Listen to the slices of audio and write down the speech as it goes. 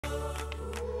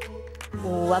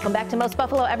Welcome back to Most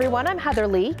Buffalo, everyone. I'm Heather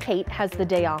Lee. Kate has the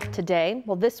day off today.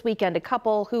 Well, this weekend, a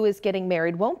couple who is getting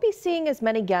married won't be seeing as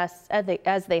many guests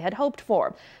as they had hoped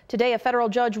for. Today, a federal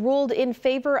judge ruled in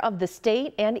favor of the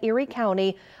state and Erie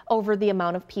County over the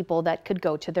amount of people that could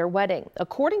go to their wedding.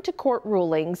 According to court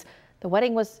rulings, the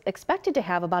wedding was expected to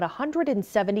have about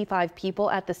 175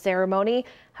 people at the ceremony.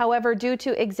 However, due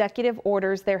to executive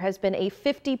orders, there has been a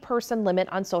 50-person limit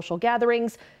on social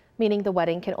gatherings, meaning the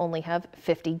wedding can only have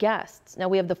 50 guests. Now,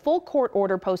 we have the full court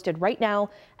order posted right now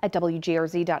at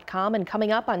WGRZ.com, and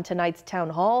coming up on tonight's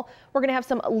town hall, we're going to have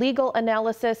some legal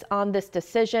analysis on this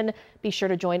decision. Be sure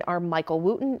to join our Michael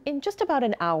Wooten in just about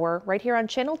an hour right here on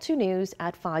Channel 2 News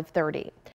at 5:30.